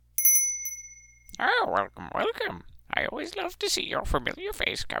Oh, welcome, welcome. I always love to see your familiar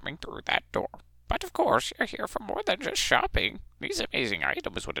face coming through that door. But of course, you're here for more than just shopping. These amazing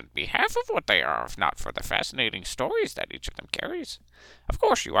items wouldn't be half of what they are if not for the fascinating stories that each of them carries. Of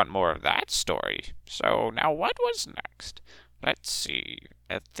course, you want more of that story. So, now what was next? Let's see.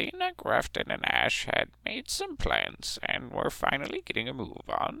 Athena, Grafton, and Ash had made some plans and were finally getting a move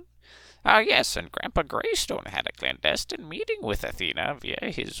on. Yes, and Grandpa Greystone had a clandestine meeting with Athena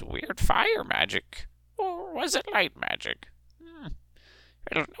via his weird fire magic. Or was it light magic?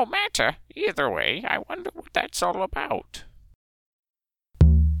 Well, no matter. Either way, I wonder what that's all about.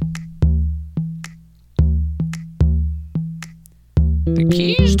 The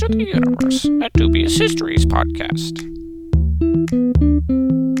Keys to the Universe, a Dubious Histories podcast.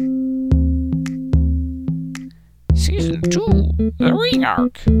 Season 2, The Ring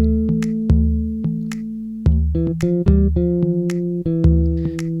Arc.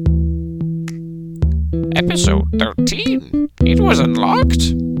 Episode 13. It was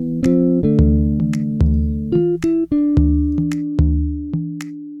unlocked.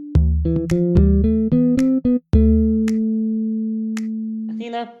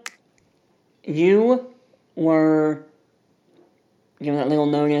 Athena, you were given that little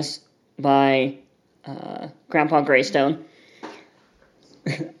notice by Grandpa Greystone.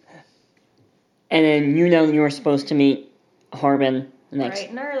 And then you know you were supposed to meet Harbin next. Bright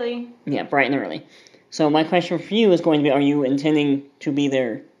and early. Yeah, bright and early. So my question for you is going to be, are you intending to be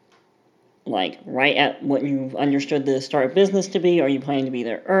there, like, right at what you've understood the start of business to be? Are you planning to be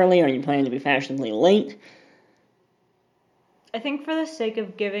there early? Are you planning to be fashionably late? I think for the sake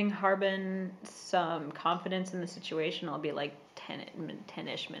of giving Harbin some confidence in the situation, I'll be like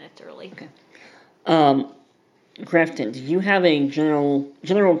 10-ish minutes early. Okay. Grafton, do you have a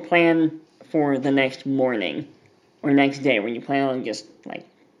general plan for the next morning or next day? Were you plan on just, like,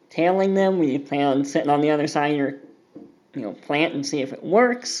 tailing them? Were you plan on sitting on the other side of your, plant and see if it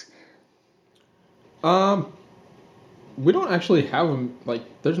works? We don't actually have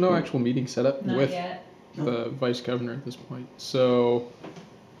there's no actual meeting set up Not with yet. the vice governor at this point. So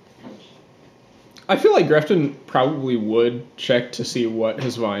I feel like Grafton probably would check to see what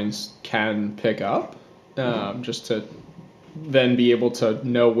his vines can pick up, just to then be able to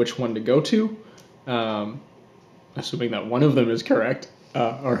know which one to go to, assuming that one of them is correct,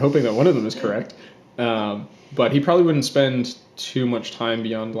 or hoping that one of them is correct. But he probably wouldn't spend too much time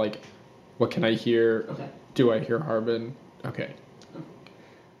beyond, like, what can I hear? Okay. Do I hear Harbin? Okay.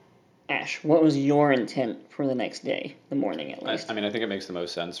 Ash, what was your intent for the next day, the morning at least? I think it makes the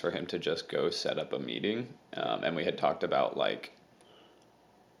most sense for him to just go set up a meeting. And we had talked about, like,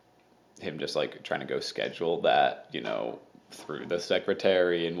 him just, like, trying to go schedule that, through the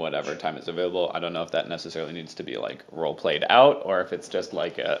secretary and whatever time is available. I don't know if that necessarily needs to be, like, role played out, or if it's just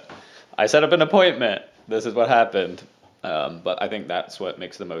like I set up an appointment, this is what happened. But I think that's what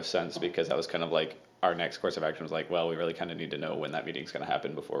makes the most sense, because that was kind of like our next course of action was like, well, we really kind of need to know when that meeting's going to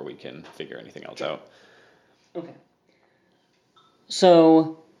happen before we can figure anything else out. Okay.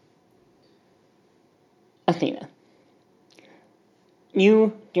 So, Athena,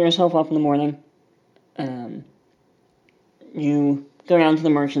 you get yourself up in the morning. You go down to the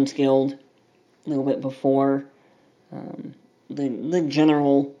Merchants Guild a little bit before the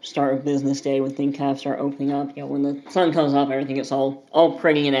general start of business day, when things kind of start opening up. When the sun comes up, everything gets all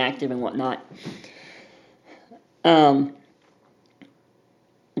pretty and active and whatnot.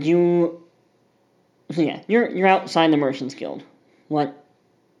 You're outside the Merchants Guild. What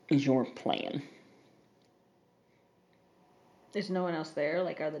is your plan? There's no one else there?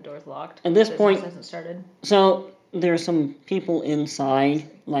 Like, are the doors locked? At this Business point, hasn't started? So there's some people inside,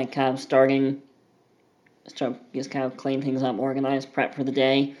 like, kind of just kind of clean things up, organize, prep for the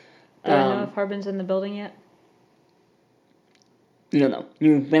day. Do I know if Harbin's in the building yet? No.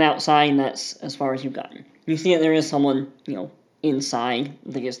 You've been outside, and that's as far as you've gotten. You see that there is someone, inside.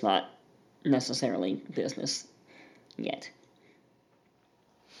 They're just not necessarily business yet.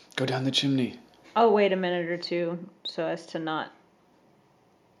 Go down the chimney. I'll wait a minute or two so as to not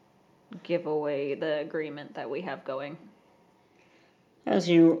give away the agreement that we have going. As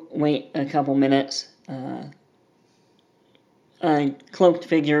you wait a couple minutes, a cloaked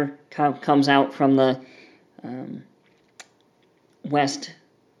figure comes out from the west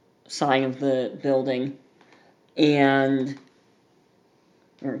side of the building,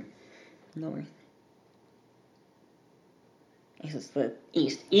 north. I guess it's the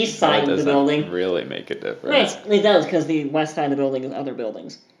east side of the building. Really make a difference. Right, it does, because the west side of the building is other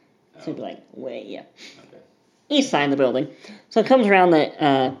buildings. So it'd be like, okay. East side of the building. So it comes around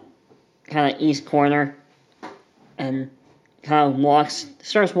the kind of east corner and kind of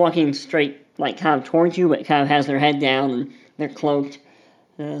starts walking straight like, kind of towards you, but kind of has their head down, and they're cloaked.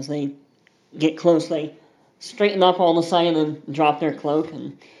 As they get close, they straighten up all of a sudden and drop their cloak,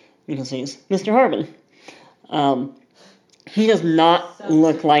 and you can see it's Mr. Harbin. He does not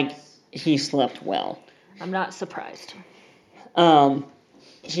look like he slept well. I'm not surprised.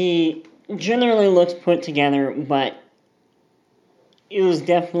 He generally looks put together, but it was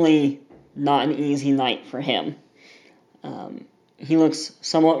definitely not an easy night for him. He looks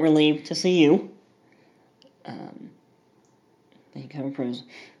somewhat relieved to see you. They cover pros.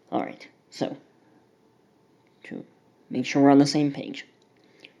 Alright, so, to make sure we're on the same page.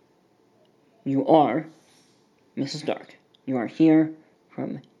 You are Mrs. Dark. You are here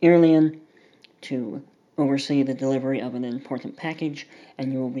from Irlian to oversee the delivery of an important package,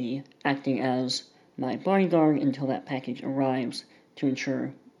 and you will be acting as my bodyguard until that package arrives to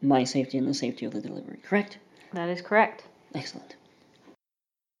ensure my safety and the safety of the delivery, correct? That is correct. Excellent.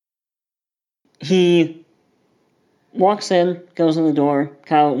 He walks in, goes in the door,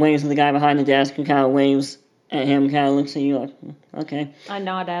 kind of waves at the guy behind the desk, who kind of waves at him, kind of looks at you like, okay. I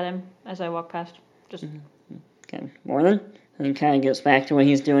nod at him as I walk past. Just Okay, morning. And he kind of gets back to what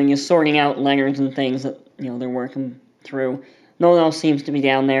he's doing. He's sorting out letters and things that, they're working through. No one else seems to be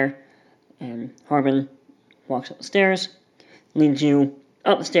down there. And Harbin walks up the stairs, leads you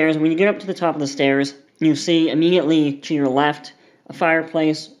up the stairs. When you get up to the top of the stairs, you see immediately to your left a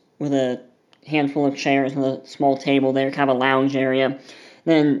fireplace with a handful of chairs and a small table there, kind of a lounge area.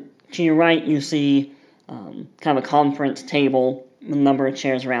 Then to your right, you see kind of a conference table with a number of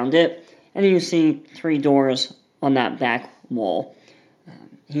chairs around it. And then you see 3 doors on that back wall.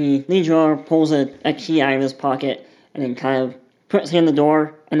 He leads you over, pulls a key out of his pocket, and then kind of puts it in the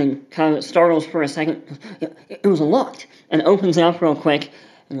door, and then kind of startles for a second. It was unlocked, and opens it up real quick,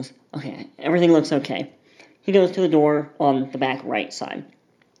 and goes, okay, everything looks okay. He goes to the door on the back right side.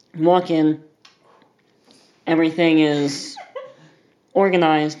 You walk in, everything is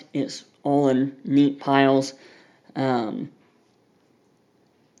organized, it's all in neat piles. He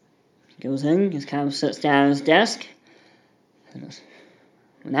goes in, just kind of sits down at his desk, and goes,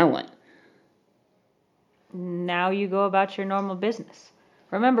 well, now what? now you go about your normal business.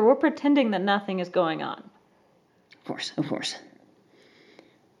 Remember, we're pretending that nothing is going on. Of course.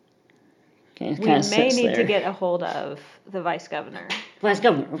 Okay, We may need to get a hold of the vice governor. Vice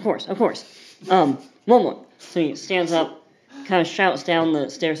governor, of course. One more. So he stands up, kind of shouts down the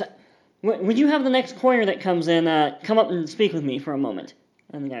stairs. Would you have the next courier that comes in, come up and speak with me for a moment?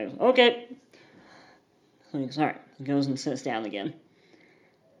 And the guy goes, okay. So he goes, alright. He goes and sits down again.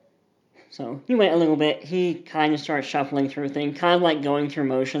 So you wait a little bit. He kind of starts shuffling through things, kind of like going through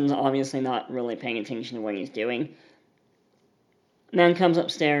motions, obviously not really paying attention to what he's doing. Man comes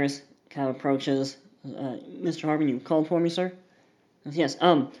upstairs, kind of approaches. Mr. Harbin, you called for me, sir? Yes,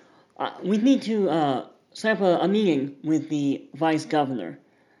 we need to set up a meeting with the vice governor.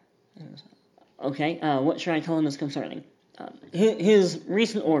 Okay, what should I tell him is concerning? His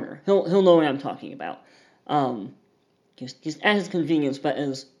recent order. He'll know what I'm talking about. Just at his convenience, but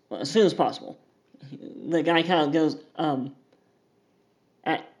as soon as possible. The guy kind of goes,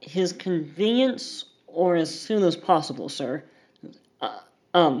 at his convenience or as soon as possible, sir.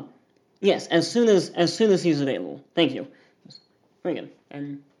 Yes, as soon as he's available. Thank you. Very good.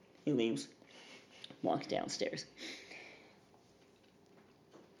 And he leaves, walks downstairs.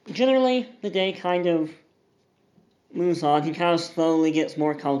 Generally, the day kind of moves on. He kind of slowly gets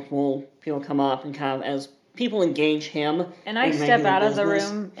more comfortable. People come up and kind of, as people engage him. And I in step regular out of the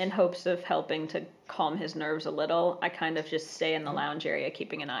business. room in hopes of helping to calm his nerves a little. I kind of just stay in the lounge area,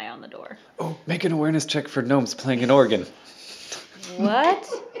 keeping an eye on the door. Oh, make an awareness check for gnomes playing an organ. What?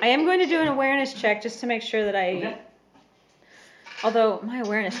 I am going to do an awareness check just to make sure that I... Okay. Although my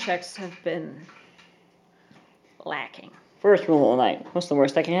awareness checks have been lacking. First rule of the night. What's the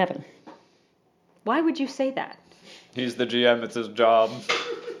worst that can happen? Why would you say that? He's the GM, it's his job.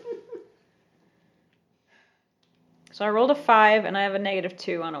 So I rolled a 5 and I have a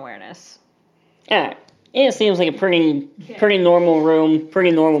 -2 on awareness. Alright. It seems like a pretty normal room,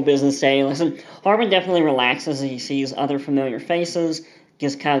 pretty normal business day. Listen, Harbin definitely relaxes as he sees other familiar faces,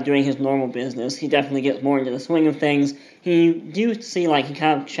 just kind of doing his normal business. He definitely gets more into the swing of things. You do see, like, he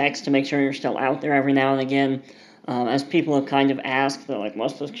kind of checks to make sure you're still out there every now and again. As people have kind of asked, they're like,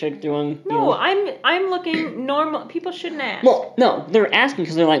 what's this chick doing? You No, know? I'm looking normal. People shouldn't ask. Well, no, they're asking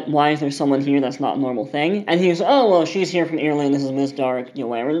because they're like, why is there someone here that's not a normal thing? And he goes, oh, well, she's here from Ireland, this is Miss Dark,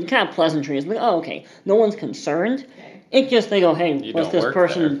 whatever. And kind of pleasantries, like, oh, okay. No one's concerned. It's just, they go, hey, You what's don't this work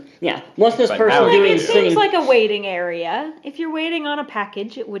person, what's this But person now you doing It do. seems sitting? like a waiting area. If you're waiting on a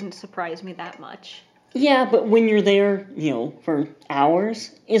package, it wouldn't surprise me that much. Yeah, but when you're there, for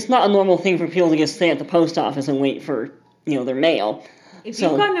hours, it's not a normal thing for people to just stay at the post office and wait for, their mail. If So-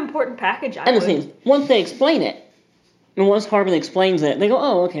 you've got an important package, I And the would. thing is, once they explain it, and once Harbin explains it, they go,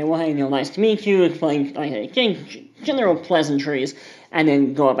 oh, okay, well, hey, nice to meet you, explain like, general pleasantries, and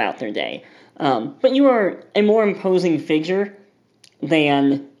then go about their day. But you are a more imposing figure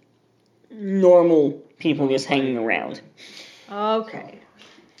than normal people just hanging around. Okay.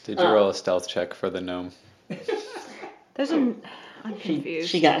 Did you roll a stealth check for the gnome? There's an. I'm confused.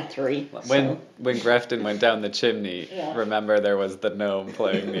 She got a 3. When Grefton went down the chimney, Yeah. remember there was the gnome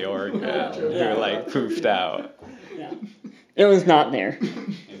playing the organ who like poofed out. It was not there.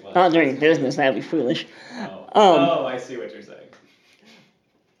 Not during business, that'd be foolish. I see what you're saying.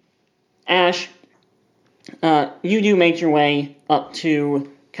 Ash, you do make your way up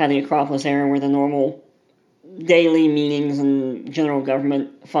to kind of the Acropolis area where the normal daily meetings and general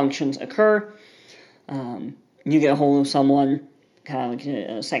government functions occur. You get a hold of someone, kind of like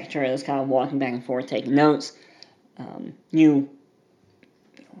a secretary that's kind of walking back and forth taking notes. You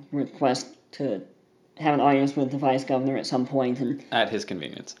request to have an audience with the vice governor at some point, and At his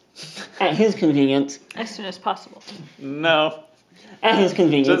convenience. at his convenience, As soon as possible. No, at his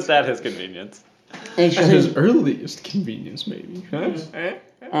convenience, just at his convenience. and she At says, his earliest convenience, maybe. Huh?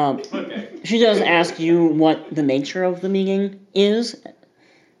 Okay. she does ask you what the nature of the meeting is,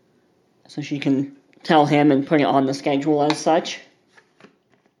 so she can tell him and put it on the schedule as such.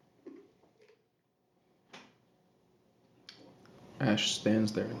 Ash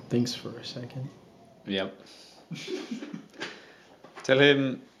stands there and thinks for a second. Yep. Tell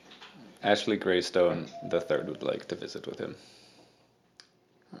him Ashley Greystone the third would like to visit with him.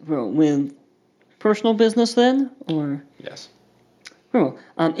 Well, with personal business then, or Yes. well,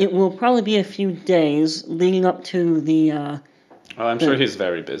 it will probably be a few days leading up to the. Oh, I'm sure he's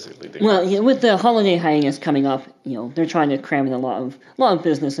very busy leading. Well, yeah, with the holiday hiatus coming up, they're trying to cram in a lot of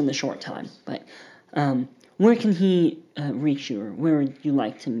business in the short time. But where can he reach you, or where would you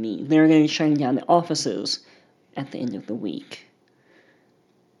like to meet? They're going to be shutting down the offices at the end of the week.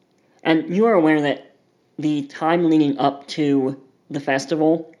 And you are aware that the time leading up to the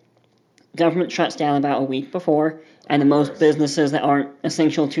festival, government shuts down about a week before, and the most businesses that aren't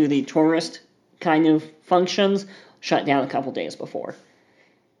essential to the tourist kind of functions shut down a couple days before.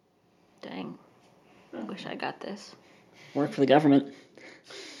 Dang. I wish I got this. Work for the government.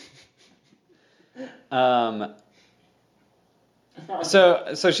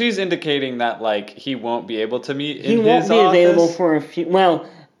 So she's indicating that like he won't be able to meet in He won't his be available office? for a few. Well,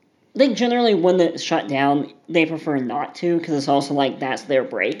 they generally, when it's shut down, they prefer not to, because it's also like that's their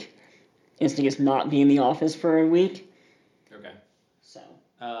break, is to just not be in the office for a week. Okay. So.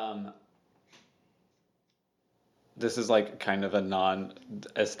 This is like kind of a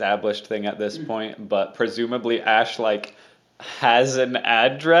non-established thing at this point, but presumably Ash like has an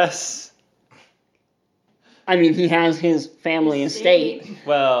address. I mean, he has his family estate.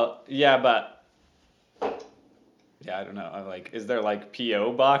 Well, yeah, but yeah, I don't know. I'm like, is there like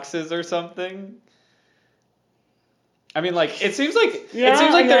PO boxes or something? I mean, like it seems like Yeah, I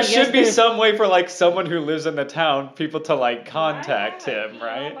mean, there I guess should be there's- some way for like someone who lives in the town, people to like contact him,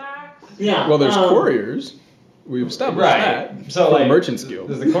 right? Yeah. Well, there's couriers. We've established that. So for like, the Merchants Guild.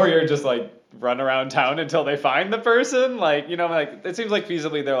 Does the courier just like run around town until they find the person? Like, like it seems like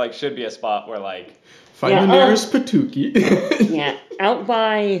feasibly there like should be a spot where like Find Yeah, the nearest Patuki. Yeah, out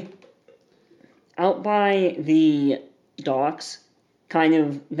by the docks, kind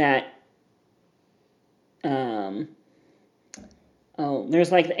of that.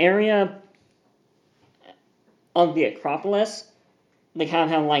 There's like the area of the Acropolis. They kind of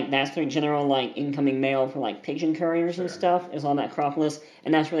have like that's their general like incoming mail for like pigeon couriers and stuff is on that Acropolis,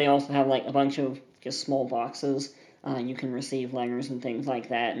 and that's where they also have like a bunch of just small boxes. You can receive letters and things like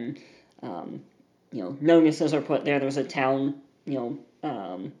that, and notices are put there. There's a town,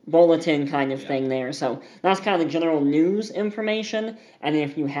 bulletin kind of thing there. So that's kind of the general news information. And then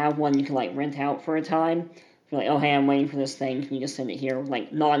if you have one, you can like rent out for a time. If you're like, oh hey, I'm waiting for this thing, can you just send it here?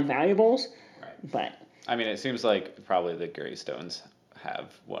 Like non-valuables. Right. But I mean, it seems like probably the Greystones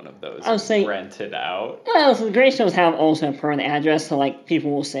have one of those I would say- rented out. well, so the Greystones have also a permanent address, so like people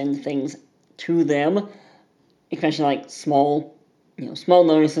will send things to them, especially like small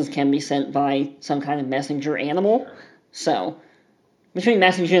notices can be sent by some kind of messenger animal. So, between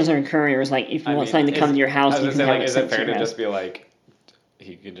messengers and couriers, like if you want something to come to your house, you can have it is sent it to fair your to house. just be like,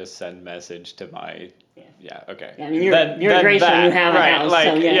 he can just send message to my. Yeah. Okay. Yeah, I mean, you're a Greystone, you have a right, house, like,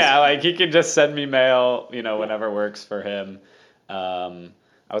 so yes. yeah, like he can just send me mail, whenever works for him. I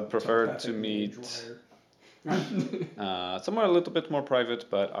would prefer to meet. Somewhere a little bit more private,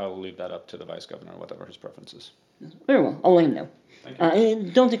 but I'll leave that up to the vice governor, whatever his preference is. Very well. I'll let him know. Thank you.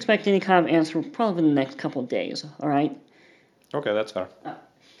 And don't expect any kind of answer probably in the next couple of days. All right. Okay, that's fair.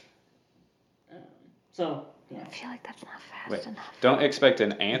 So yeah. I feel like that's not fast Wait, enough. don't expect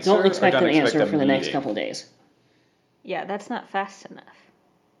an answer. Don't expect or an don't expect answer a for the next meeting? couple of days. Yeah, that's not fast enough.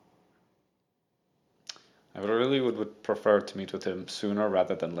 I really would prefer to meet with him sooner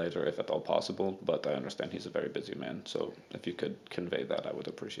rather than later, if at all possible. But I understand he's a very busy man, so if you could convey that, I would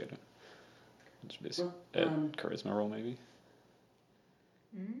appreciate it. It's busy. Well, Charisma roll, maybe.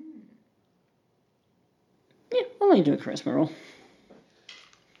 Yeah, I'll let you do a charisma roll.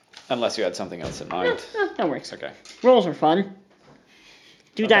 Unless you had something else in mind. That works. Okay. Rolls are fun.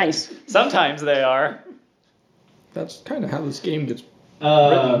 Do Okay. dice. Sometimes they are. That's kind of how this game gets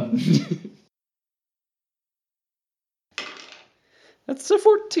Um, written. That's a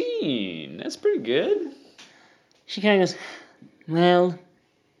 14. That's pretty good. She kind of goes, well,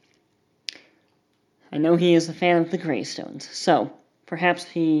 I know he is a fan of the Greystones, so perhaps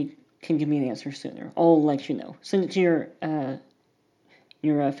he can give me an answer sooner. I'll let you know. Send it to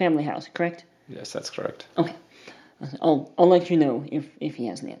your family house, correct? Yes, that's correct. Okay. I'll let you know if he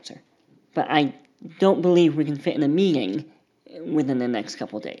has an answer. But I don't believe we can fit in a meeting within the next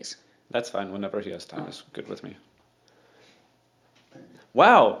couple of days. That's fine. Whenever he has time is good with me.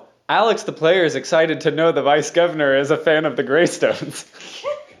 Wow. Alex, the player, is excited to know the vice governor is a fan of the Greystones.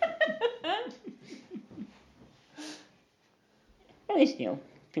 At least,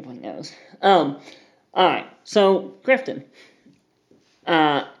 people he knows. Alright, so, Grifton.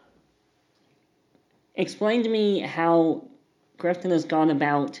 Explain to me how Grifton has gone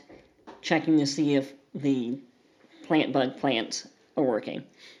about checking to see if the plant bug plants are working.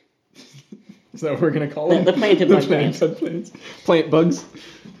 Is that what we're gonna call The- them? the planted bug plants. Plant plants. Plant bugs.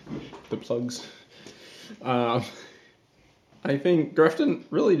 The plugs. I think Grefton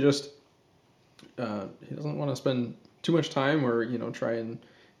really just he doesn't want to spend too much time or try and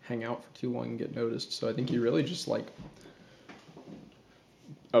hang out for too long and get noticed. So I think he really just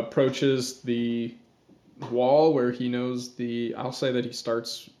approaches the wall where he knows I'll say that he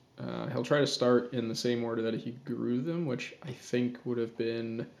starts. He'll try to start in the same order that he grew them, which I think would have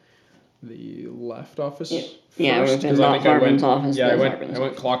been the left office. Yeah, it would have first, been 'cause I think Harbin's office, Yeah, I then went Harbin's I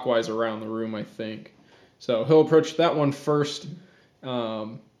went office. clockwise around the room, I think. So he'll approach that one first,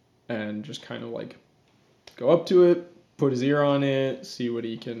 and just kind of go up to it, put his ear on it, see what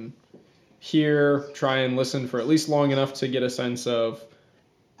he can hear, try and listen for at least long enough to get a sense of,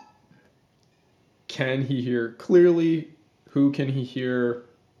 can he hear clearly? Who can he hear?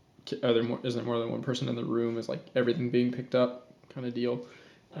 Is there more than one person in the room? Is everything being picked up kind of deal?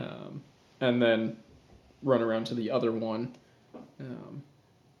 And then run around to the other one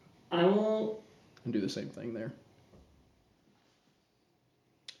I will. and do the same thing there.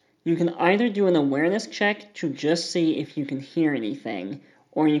 You can either do an awareness check to just see if you can hear anything,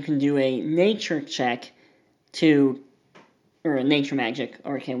 or you can do a nature check or a nature magic,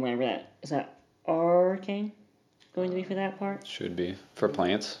 arcane, whatever that is. That arcane going to be for that part? Should be. For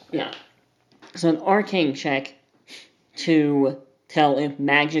plants. Yeah. So an arcane check to tell if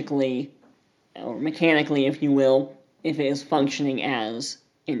magically, or mechanically, if you will, if it is functioning as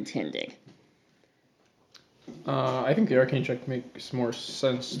intended. I think the arcane check makes more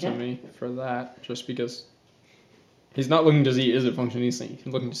sense to Yeah. me for that, just because he's not looking to see is it functioning. He's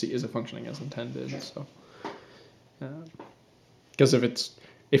looking to see is it functioning as intended. So, because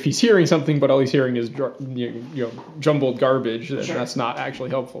if he's hearing something, but all he's hearing is jumbled garbage, then Sure. that's not actually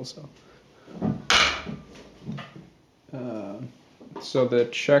helpful. So. So the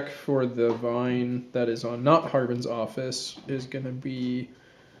check for the vine that is on not Harbin's office is going to be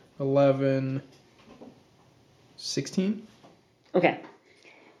 11, 16. Okay.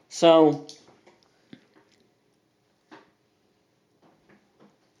 So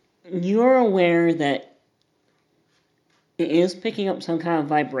you're aware that it is picking up some kind of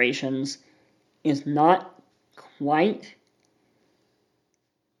vibrations, is not quite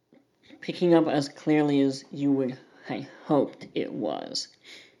picking up as clearly as you would have hoped it was.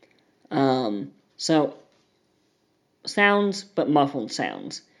 So sounds, but muffled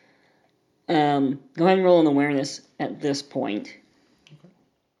sounds. Go ahead and roll an awareness at this point.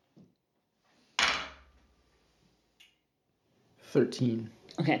 13.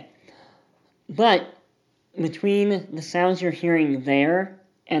 Okay. But between the sounds you're hearing there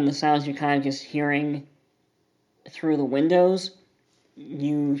and the sounds you're kind of just hearing through the windows,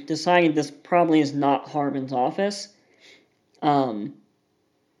 you decided this probably is not Harbin's office. And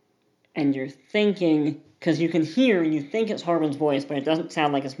you're thinking, because you think it's Harbin's voice, but it doesn't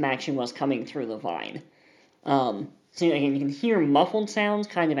sound like it's matching what's coming through the vine. So again, you can hear muffled sounds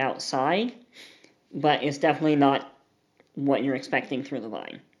kind of outside, but it's definitely not what you're expecting through the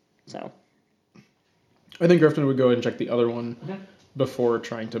vine. So I think Griffin would go ahead and check the other one Okay. before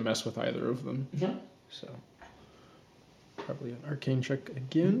trying to mess with either of them. yeah. So probably an arcane check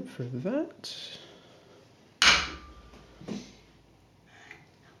again for that.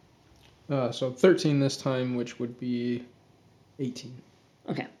 So 13 this time, which would be 18.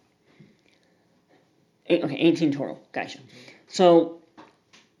 Okay. 18 total. Gotcha. So,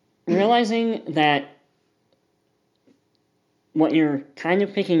 realizing that what you're kind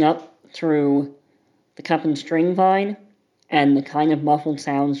of picking up through the cup and string vine and the kind of muffled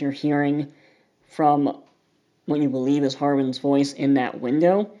sounds you're hearing from what you believe is Harbin's voice in that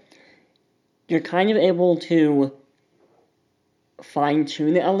window, you're kind of able to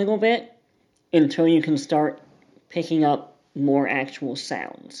fine-tune it a little bit until you can start picking up more actual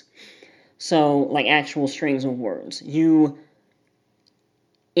sounds. So, like actual strings of words.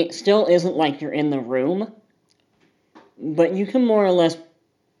 It still isn't like you're in the room, but you can more or less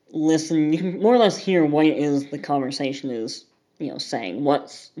listen, you can more or less hear what it is the conversation is, saying,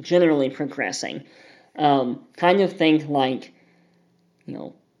 what's generally progressing. Kind of think like,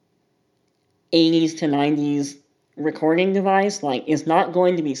 80s to 90s recording device, like, it's not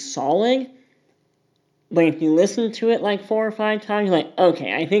going to be solid, but if you listen to it like 4 or 5 times, you're like,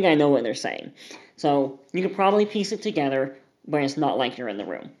 okay, I think I know what they're saying. So you could probably piece it together, but it's not like you're in the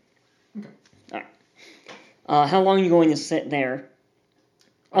room. Okay. Alright. How long are you going to sit there?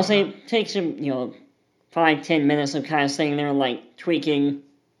 I'll say it takes you, 5-10 minutes of kind of sitting there, like, tweaking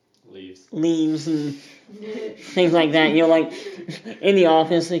leaves and things like that. Like, in the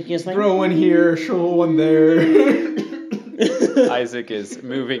office, it's just like... Throw one here, show one there. Isaac is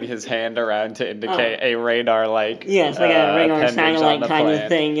moving his hand around to indicate a radar-like Yes, like a radar appendage on satellite the kind plant. of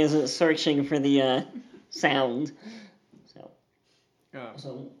thing isn't searching for the sound.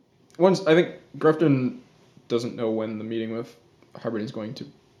 So Once I think Grafton doesn't know when the meeting with Harbin is going to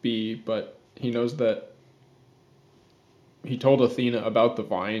be, but he knows that he told Athena about the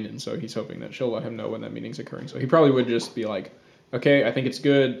vine, and so he's hoping that she'll let him know when that meeting's occurring. So he probably would just be like, okay, I think it's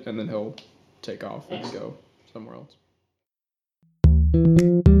good, and then he'll take off and go somewhere else.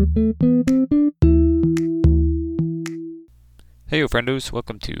 Hey yo friendos,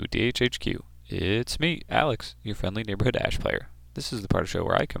 welcome to DHHQ. It's me, Alex, your friendly neighborhood Ash player. This is the part of the show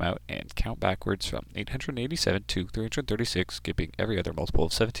where I come out and count backwards from 887 to 336, skipping every other multiple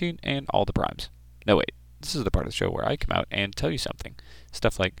of 17 and all the primes. No wait, this is the part of the show where I come out and tell you something.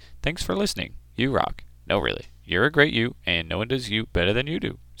 Stuff like, thanks for listening, you rock. No really, you're a great you, and no one does you better than you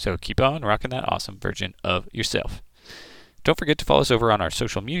do. So keep on rocking that awesome version of yourself. Don't forget to follow us over on our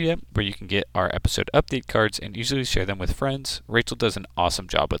social media, where you can get our episode update cards and easily share them with friends. Rachel does an awesome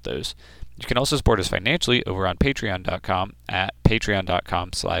job with those. You can also support us financially over on patreon.com at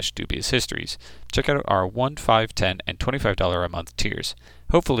patreon.com/dubioushistories. Check out our $1, $5, $10, and $25 a month tiers.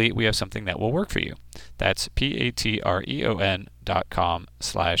 Hopefully, we have something that will work for you. That's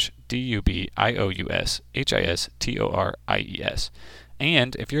patreon.com/dubioushistoriес.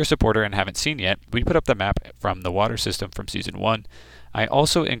 And if you're a supporter and haven't seen yet, we put up the map from the water system from Season 1. I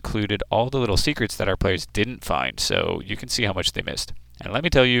also included all the little secrets that our players didn't find, so you can see how much they missed. And let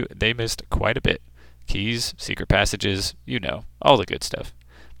me tell you, they missed quite a bit. Keys, secret passages, all the good stuff.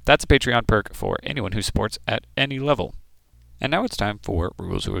 That's a Patreon perk for anyone who supports at any level. And now it's time for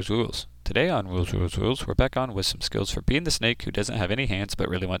Rules, Rules, Rules. Today on Rules, Rules, Rules, we're back on with some skills for Bean the Snake, who doesn't have any hands but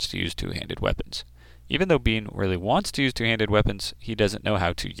really wants to use two-handed weapons. Even though Bean really wants to use two-handed weapons, he doesn't know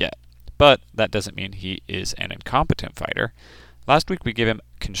how to yet. But that doesn't mean he is an incompetent fighter. Last week we gave him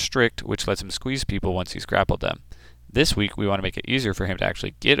Constrict, which lets him squeeze people once he's grappled them. This week we want to make it easier for him to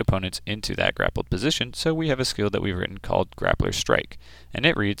actually get opponents into that grappled position, so we have a skill that we've written called Grappler's Strike. And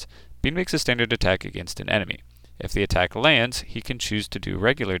it reads, Bean makes a standard attack against an enemy. If the attack lands, he can choose to do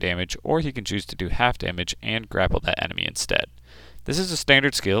regular damage, or he can choose to do half damage and grapple that enemy instead. This is a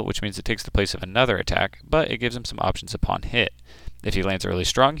standard skill, which means it takes the place of another attack, but it gives him some options upon hit. If he lands a really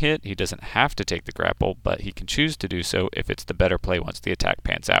strong hit, he doesn't have to take the grapple, but he can choose to do so if it's the better play once the attack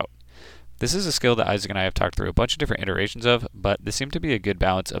pans out. This is a skill that Isaac and I have talked through a bunch of different iterations of, but this seemed to be a good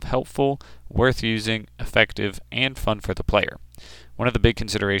balance of helpful, worth using, effective, and fun for the player. One of the big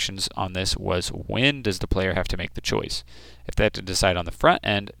considerations on this was when does the player have to make the choice? If they have to decide on the front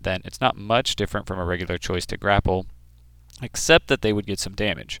end, then it's not much different from a regular choice to grapple, except that they would get some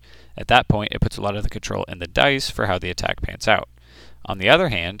damage. At that point, it puts a lot of the control in the dice for how the attack pans out. On the other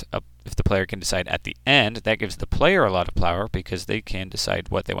hand, if the player can decide at the end, that gives the player a lot of power because they can decide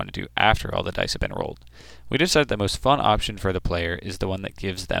what they want to do after all the dice have been rolled. We decided the most fun option for the player is the one that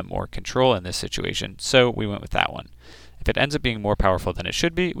gives them more control in this situation, so we went with that one. If it ends up being more powerful than it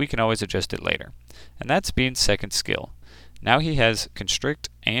should be, we can always adjust it later. And that's Bean's second skill. Now he has Constrict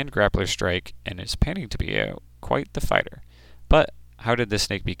and Grappler Strike and is panning to be quite the fighter. But how did this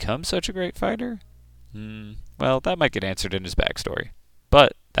snake become such a great fighter? Well, that might get answered in his backstory.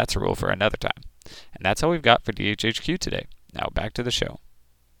 But that's a rule for another time. And that's all we've got for DHHQ today. Now back to the show.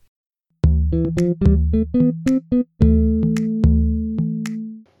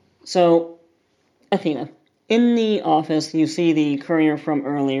 So, Athena, in the office, you see the courier from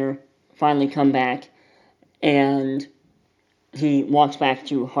earlier finally come back, and he walks back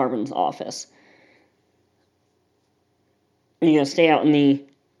to Harbin's office. Are you going to stay out in the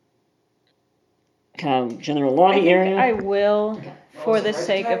kind of general lobby area? I will, for the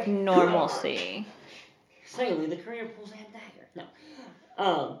sake of normalcy. Suddenly, the courier pulls that dagger.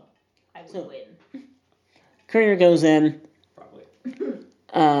 No. I So- will win. Courier goes in, Probably.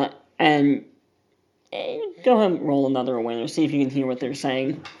 and go ahead and roll another awareness, see if you can hear what they're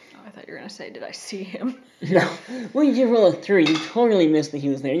saying. Oh, I thought you were going to say, did I see him? No. Well, you did roll a 3. You totally missed that he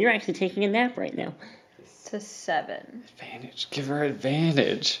was there. You're actually taking a nap right now. To 7. Advantage. Give her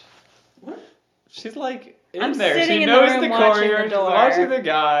advantage. What? She's like in I'm there. sitting She in the knows room the watching courier. the She's door. watching the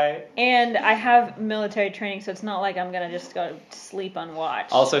guy. And I have military training, so it's not like I'm going to just go sleep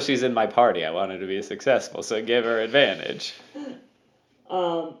unwatched. Also, she's in my party. I want her to be successful, so give her advantage.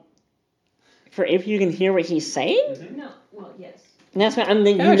 For if you can hear what he's saying? No, well, yes. And that's what I'm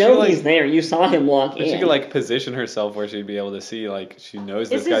thinking. Yeah, You know she, he's there. You saw him walk If she in. could like position herself where she'd be able to see, like she knows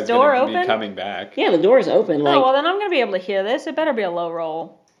Is this his guy's door gonna be open? coming back. Yeah, the door's open. Like, Oh, well, then I'm going to be able to hear this. It better be a low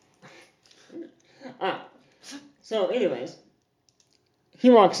roll. So, anyways, he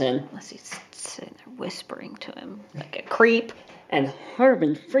walks in, Unless he's sitting there whispering to him like a creep. and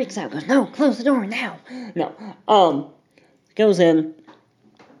Harbin freaks out. Goes, "No, close the door now." No. Goes in,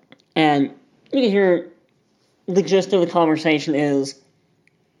 and you can hear the gist of the conversation is,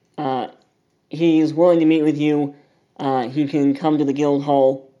 he's willing to meet with you. He can come to the guild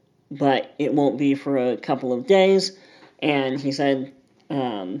hall, but it won't be for a couple of days. And he said,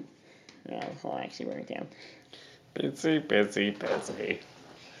 I'll actually write it down. Busy.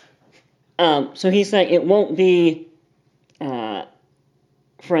 So he said it won't be for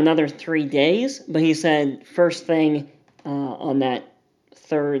another 3 days, but he said first thing on that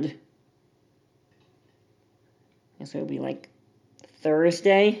third, I guess it would be like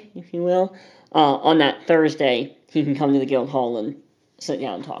Thursday, if you will. On that Thursday, he can come to the guild hall and sit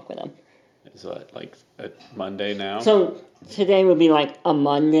down and talk with him. Is what, like a Monday now? So today would be like a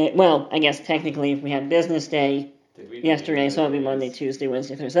Monday. Well, I guess technically if we had business day yesterday, so it would be Monday, Tuesday,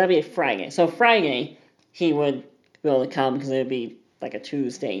 Wednesday, Thursday. That'd be a Friday. So Friday, he would be able to come because it would be like a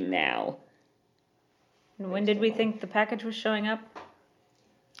Tuesday now. And when did we think the package was showing up?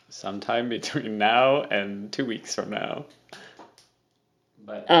 Sometime between now and 2 weeks from now.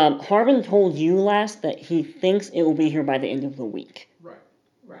 But Harbin told you last that he thinks it will be here by the end of the week.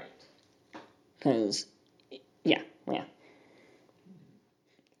 Right. Because, yeah.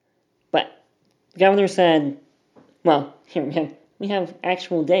 But the governor said, well, here we have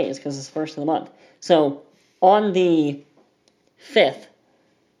actual days because it's the first of the month. So on the 5th,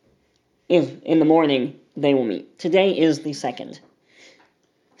 in the morning, they will meet. Today is the 2nd.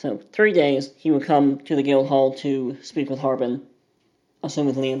 So 3 days, he will come to the guild hall to speak with Harbin,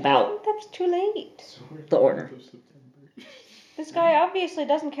 assumedly about That's too late. the order. This guy obviously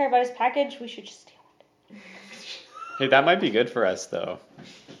doesn't care about his package. We should just steal it. hey, that might be good for us though.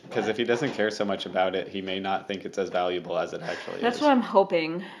 Because if he doesn't care so much about it, he may not think it's as valuable as it actually is. That's what I'm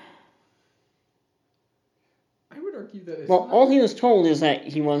hoping. I would argue that it's Well, not- all he was told is that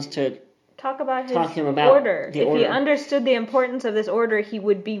he wants to Talk about his Talk to him about order. the If he order. understood the importance of this order, he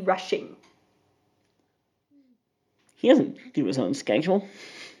would be rushing. He doesn't do his own schedule.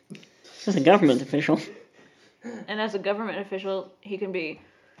 He's a government official. And as a government official, he can be,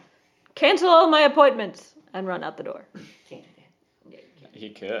 cancel all my appointments, and run out the door. He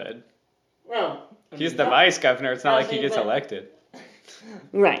could. Well, He's the vice governor. It's not like he gets but- elected.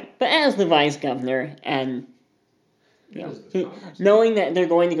 right. But as the vice governor, and knowing that they're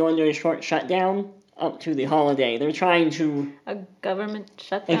going to go into a short shutdown up to the holiday, they're trying to A government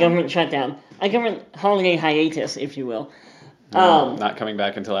shutdown. a government shutdown, a government holiday hiatus, if you will. Not coming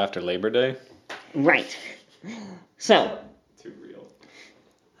back until after Labor Day. Right. So Too real.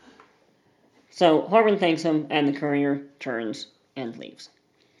 Harbin thanks him, and the courier turns and leaves.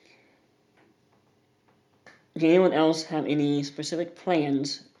 Does anyone else have any specific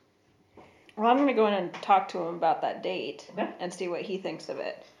plans? Well, I'm gonna go in and talk to him about that date Okay. and see what he thinks of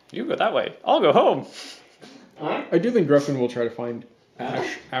it. You go that way. I'll go home. Alright. I do think Gruffin will try to find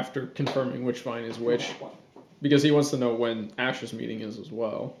Ash after confirming which vine is which, because he wants to know when Ash's meeting is as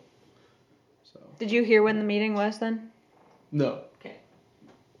well. So Did you hear when the meeting was then? no. Okay.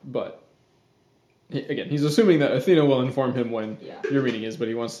 But again, he's assuming that Athena will inform him when Yeah. your meeting is, but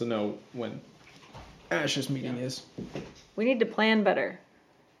he wants to know when Ash's meeting is. We need to plan better.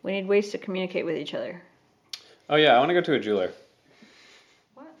 We need ways to communicate with each other. Oh yeah, I want to go to a jeweler.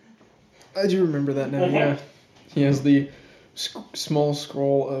 I do remember that now. Okay. Yeah, he has the small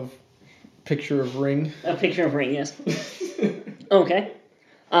scroll of picture of ring. A picture of ring, yes. Okay.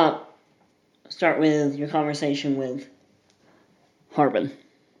 Start with your conversation with Harbin.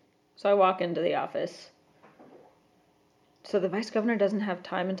 So I walk into the office. So the vice governor doesn't have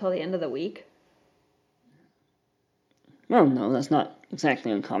time until the end of the week? Well, no, that's not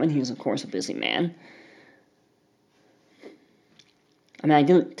exactly uncommon. He is, of course, a busy man. I mean, I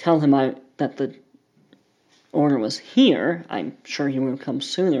didn't tell him that the order was here. I'm sure he would have come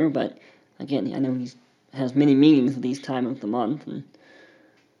sooner, but again, I know he has many meetings at these time of the month, and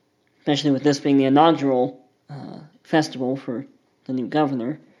especially with this being the inaugural festival for the new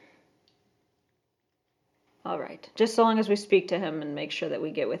governor. All right. Just so long as we speak to him and make sure that we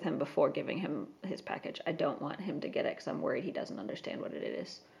get with him before giving him his package. I don't want him to get it because I'm worried he doesn't understand what it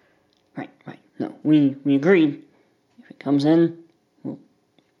is. Right. No, we agreed. If it comes in, we'll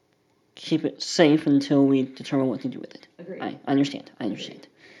keep it safe until we determine what to do with it. Agreed. I understand.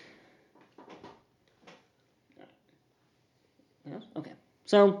 Yes? Okay.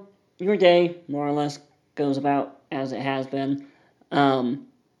 So, your day, more or less, goes about as it has been.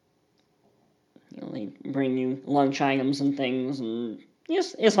 They bring you lunch items and things, and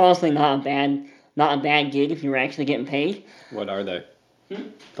it's honestly not a bad gig if you're actually getting paid. What are they?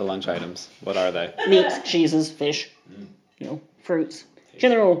 The lunch items. What are they? Meats, cheeses, fish, fruits.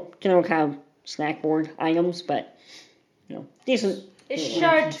 General kind of snack board items, but, decent. It's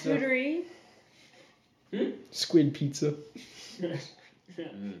charcuterie. Squid pizza.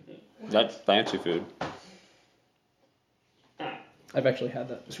 That's fancy food. I've actually had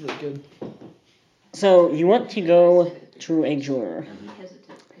that. It's really good. So, you want to go to a jeweler.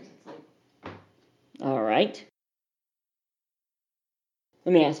 Alright.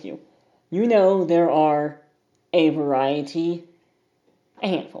 Let me ask you. You know there are a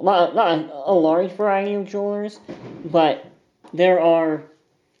handful, not a large variety of jewelers, but there are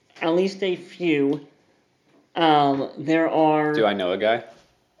at least a few. There are... Do I know a guy?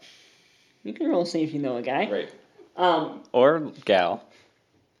 You can roll see if you know a guy. Right. Or gal.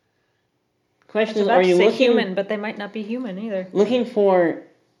 Question I was is, about are to you say looking human, but they might not be human either. looking for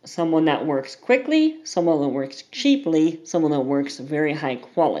someone that works quickly, someone that works cheaply, someone that works very high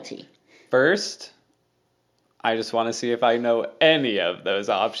quality? First, I just want to see if I know any of those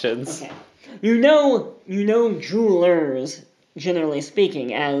options. Okay. You know jewelers, generally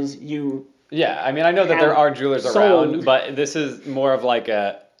speaking, as you... Yeah, I mean, I know that there are jewelers Sold. around, but this is more of like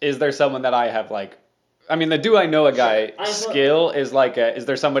is there someone that I have like, I mean, the do I know a guy Sure. skill is like is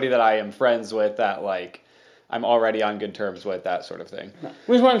there somebody that I am friends with that like I'm already on good terms with, that sort of thing.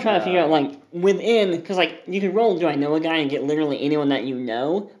 Which is what I'm trying to figure out, like, within... Because, like, you can roll do I know a guy and get literally anyone that you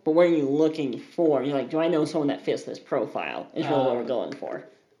know, but what are you looking for? You're like, do I know someone that fits this profile? Is really what we're going for.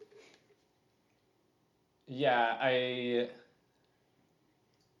 Yeah,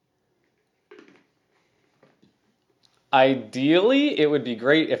 ideally, it would be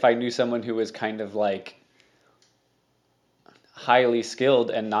great if I knew someone who was kind of like highly skilled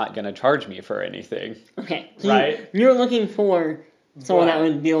and not going to charge me for anything. Okay. So Right. You're looking for someone that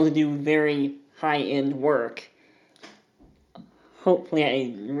Right. would be able to do very high-end work, hopefully at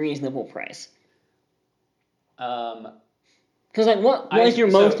a reasonable price. Because, like, what is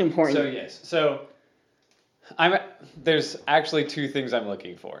your most important... So yes, so there's actually two things I'm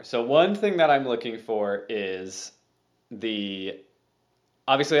looking for. So one thing that I'm looking for is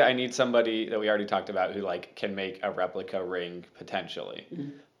obviously I need somebody that we already talked about who like can make a replica ring potentially. Mm-hmm.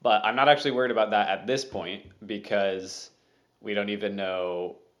 But I'm not actually worried about that at this point because we don't even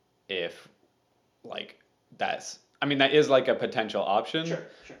know if like that is like a potential option.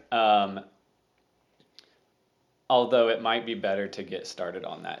 Sure. Although it might be better to get started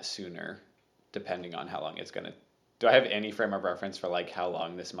on that sooner, depending on how long it's going to... Do I have any frame of reference for like how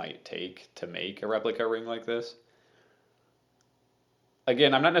long this might take to make a replica ring like this?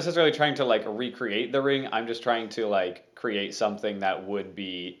 Again, I'm not necessarily trying to like recreate the ring. I'm just trying to like create something that would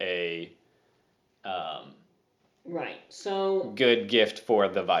be Right. So good gift for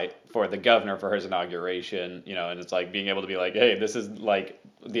the governor for his inauguration, and it's like being able to be like, hey, this is like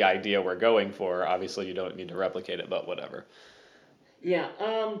the idea we're going for. Obviously, you don't need to replicate it, but whatever. yeah,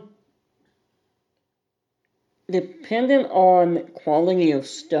 dependent on quality of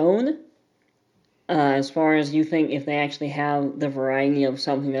stone, as far as you think if they actually have the variety of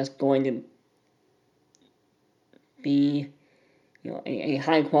something that's going to be, a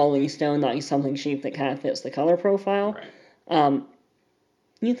high quality stone, not something cheap that kind of fits the color profile. Right.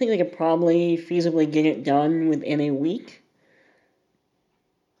 You think they could probably feasibly get it done within a week?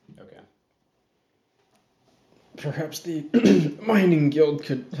 Okay. Perhaps the mining guild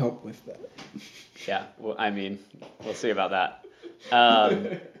could help with that. Yeah. Well, I mean, we'll see about that.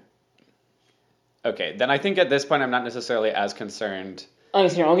 Okay. Then I think at this point I'm not necessarily as concerned. Oh,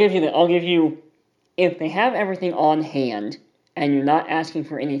 so I'll give you, if they have everything on hand and you're not asking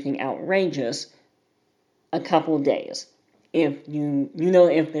for anything outrageous, a couple of days. If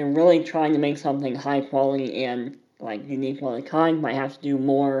if they're really trying to make something high quality and like unique one of a kind, might have to do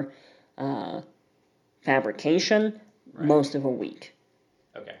more fabrication. Right. Most of a week.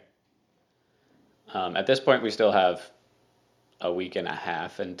 Okay. At this point, we still have a week and a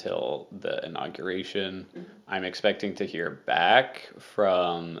half until the inauguration. Mm-hmm. I'm expecting to hear back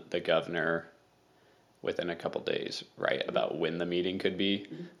from the governor within a couple days, right, about when the meeting could be.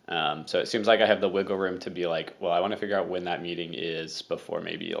 So it seems like I have the wiggle room to be like, well, I want to figure out when that meeting is before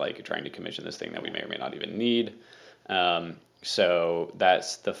maybe like trying to commission this thing that we may or may not even need. So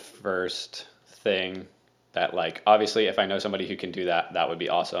that's the first thing that, like, obviously if I know somebody who can do that, that would be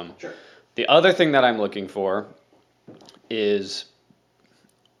awesome. Sure. The other thing that I'm looking for is,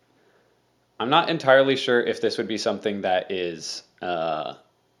 I'm not entirely sure if this would be something that is,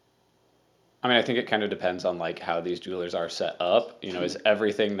 I think it kind of depends on like how these jewelers are set up. Is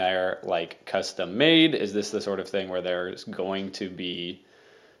everything there like custom made? Is this the sort of thing where there's going to be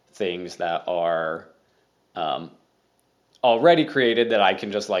things that are already created that I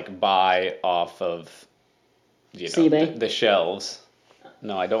can just like buy off of eBay? The shelves?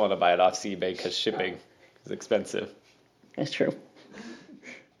 No, I don't want to buy it off eBay because shipping is expensive. That's true.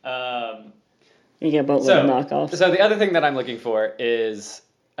 You get a boatload of knockoffs. So the other thing that I'm looking for is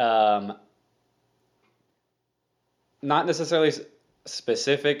not necessarily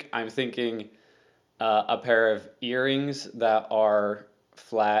specific. I'm thinking a pair of earrings that are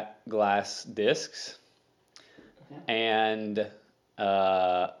flat glass discs, and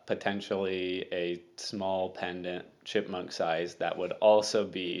potentially a small pendant, chipmunk size, that would also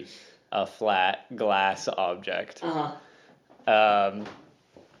be a flat glass object.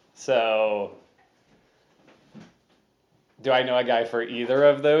 So, do I know a guy for either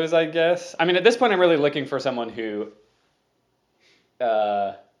of those, I guess? I mean, at this point, I'm really looking for someone who,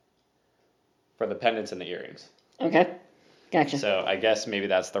 for the pendants and the earrings. Okay, gotcha. So, I guess maybe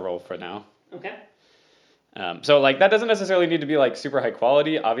that's the role for now. Okay. So, like, that doesn't necessarily need to be, like, super high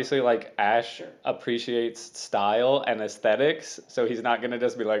quality. Obviously, like, Ash appreciates style and aesthetics, so he's not going to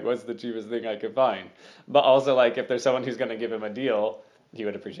just be like, what's the cheapest thing I could find? But also, like, if there's someone who's going to give him a deal, he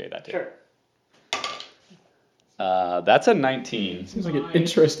would appreciate that, too. Sure. That's a 19. Seems like an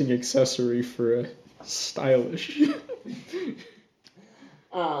interesting accessory for a stylish.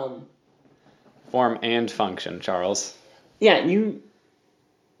 Form and function, Charles. Yeah,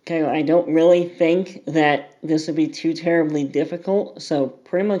 Okay, I don't really think that this would be too terribly difficult, so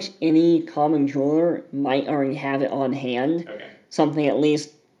pretty much any common jeweler might already have it on hand. Okay. Something at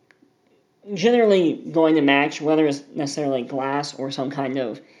least generally going to match, whether it's necessarily glass or some kind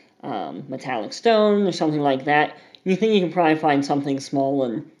of metallic stone or something like that. You think you can probably find something small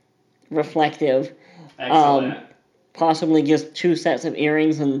and reflective. Excellent. Possibly just 2 sets of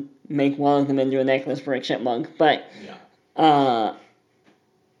earrings and make one of them into a necklace for a chipmunk. But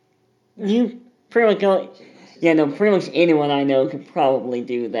you pretty much pretty much anyone I know could probably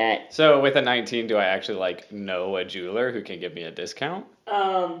do that. So with a 19, do I actually like know a jeweler who can give me a discount?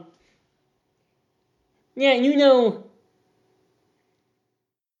 Yeah,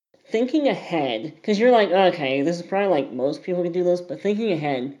 thinking ahead, because you're like, okay, this is probably like most people can do this, but thinking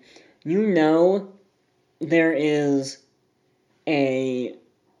ahead, there is a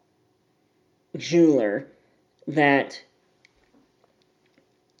jeweler that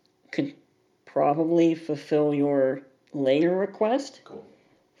could probably fulfill your later request. Cool.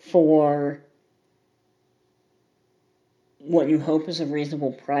 For what you hope is a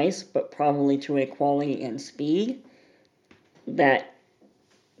reasonable price, but probably to a quality and speed that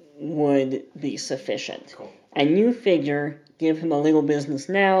would be sufficient. Cool. And you figure, give him a little business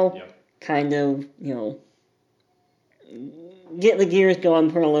now, kind of, get the gears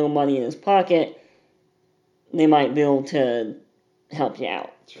going, put a little money in his pocket. they might be able to help you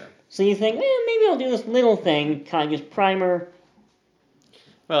out. Sure. So you think, maybe I'll do this little thing, kind of just primer.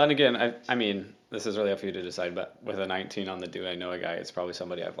 Well, and again, I mean, this is really up for you to decide, but with a 19 on the Do I Know a Guy, it's probably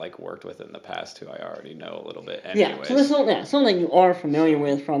somebody I've like worked with in the past who I already know a little bit anyways. Yeah, so this is something that you are familiar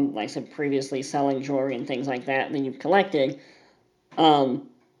with from, like I said, previously selling jewelry and things like that you've collected.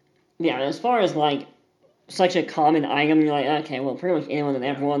 Yeah, as far as, like, such a common item, you're like, okay, well, pretty much anyone and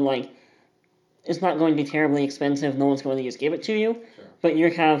everyone, like, it's not going to be terribly expensive, no one's going to just give it to you. Sure. But you're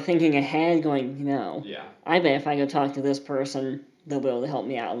kind of thinking ahead, going, Yeah. I bet if I go talk to this person, they'll be able to help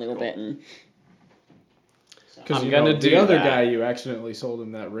me out a little bit. And Because I'm gonna do the other that. guy, you accidentally sold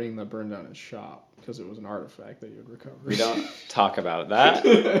him that ring that burned down his shop because it was an artifact that you had recovered. We don't talk about that.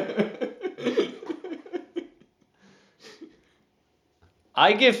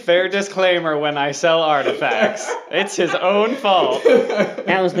 I give fair disclaimer when I sell artifacts. It's his own fault.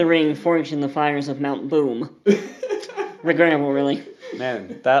 that was the ring forged in the fires of Mount Boom. Regrettable, really.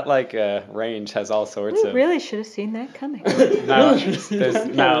 Man, that like range has all sorts We of really should have seen that coming. mountains.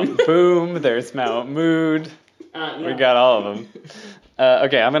 There's Mount Boom, there's Mount Mood. Yeah. We got all of them.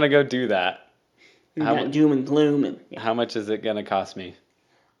 Okay, I'm gonna go do that. You How got mu- doom and gloom. And, yeah. How much is it gonna cost me?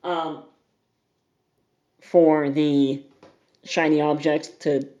 For the shiny objects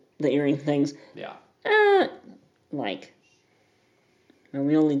to the earring things, Yeah. like, well,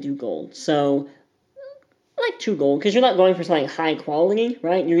 we only do gold, so like 2 gold, because you're not going for something high quality,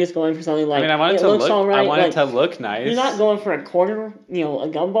 right? You're just going for something like, I mean, I want it it to looks look. all right. I want like, it to look nice. You're not going for a quarter, a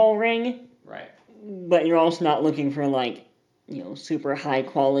gumball ring, Right. but you're also not looking for like, super high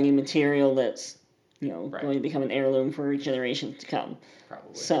quality material that's, Right. going to become an heirloom for generations to come.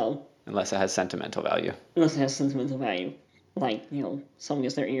 Probably. So, Unless it has sentimental value. unless it has sentimental value. Like, someone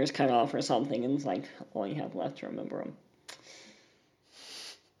gets their ears cut off or something, and it's like all you have left to remember them.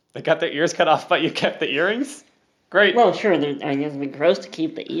 They got their ears cut off, but you kept the earrings? Great. Well, sure, I guess it'd be gross to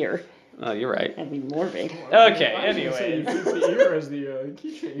keep the ear. Oh, you're right. That'd be morbid. Okay, I was gonna say, you anyways. keep the ear as the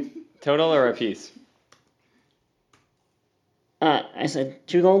keychain. Total or a piece? I said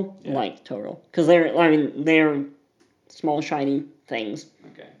 2 gold, Yeah. like total, because they're small shiny things.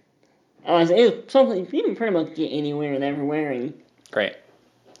 Okay. It's something you can pretty much get anywhere and everywhere, and Great.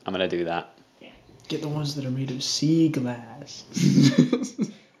 I'm gonna do that. Get the ones that are made of sea glass.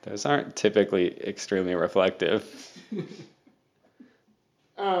 Those aren't typically extremely reflective.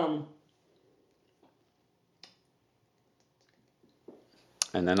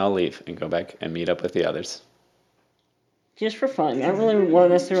 And then I'll leave and go back and meet up with the others. just for fun. I don't really want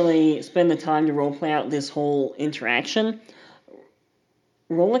to necessarily spend the time to roleplay out this whole interaction.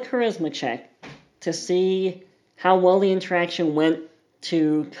 Roll a charisma check to see how well the interaction went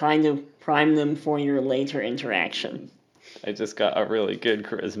to kind of prime them for your later interaction. I just got a really good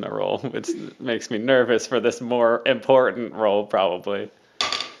charisma roll, which makes me nervous for this more important roll, probably.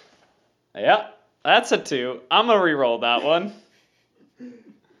 Yeah, that's a 2. I'm gonna re-roll that one.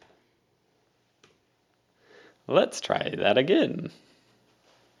 Let's try that again.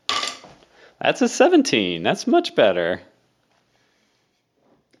 That's a 17. That's much better.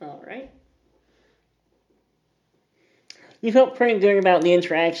 Alright. You felt pretty good about the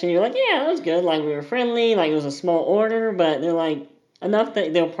interaction. You're like, yeah, that was good. Like, we were friendly. Like, it was a small order, but they're like, enough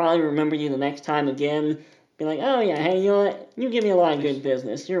that they'll probably remember you the next time again. Be like, oh, yeah, hey, you know what? You give me a lot of good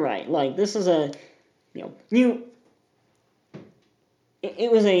business. You're right. Like, this is a,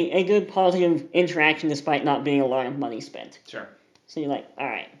 it was a good positive interaction despite not being a lot of money spent. Sure. So you're like, all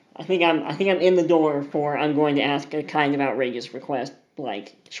right, I think I'm in the door for I'm going to ask a kind of outrageous request,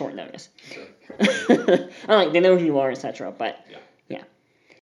 like short notice. Sure. I like they know who you are, etc. But yeah.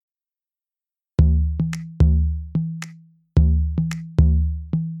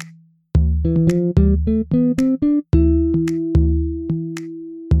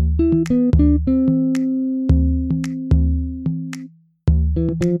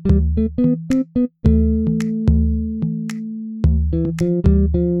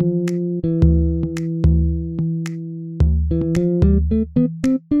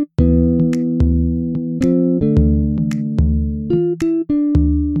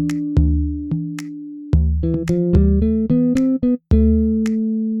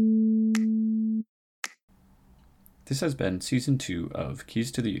 This has been Season 2 of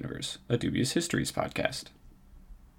Keys to the Universe, a Dubious Histories podcast.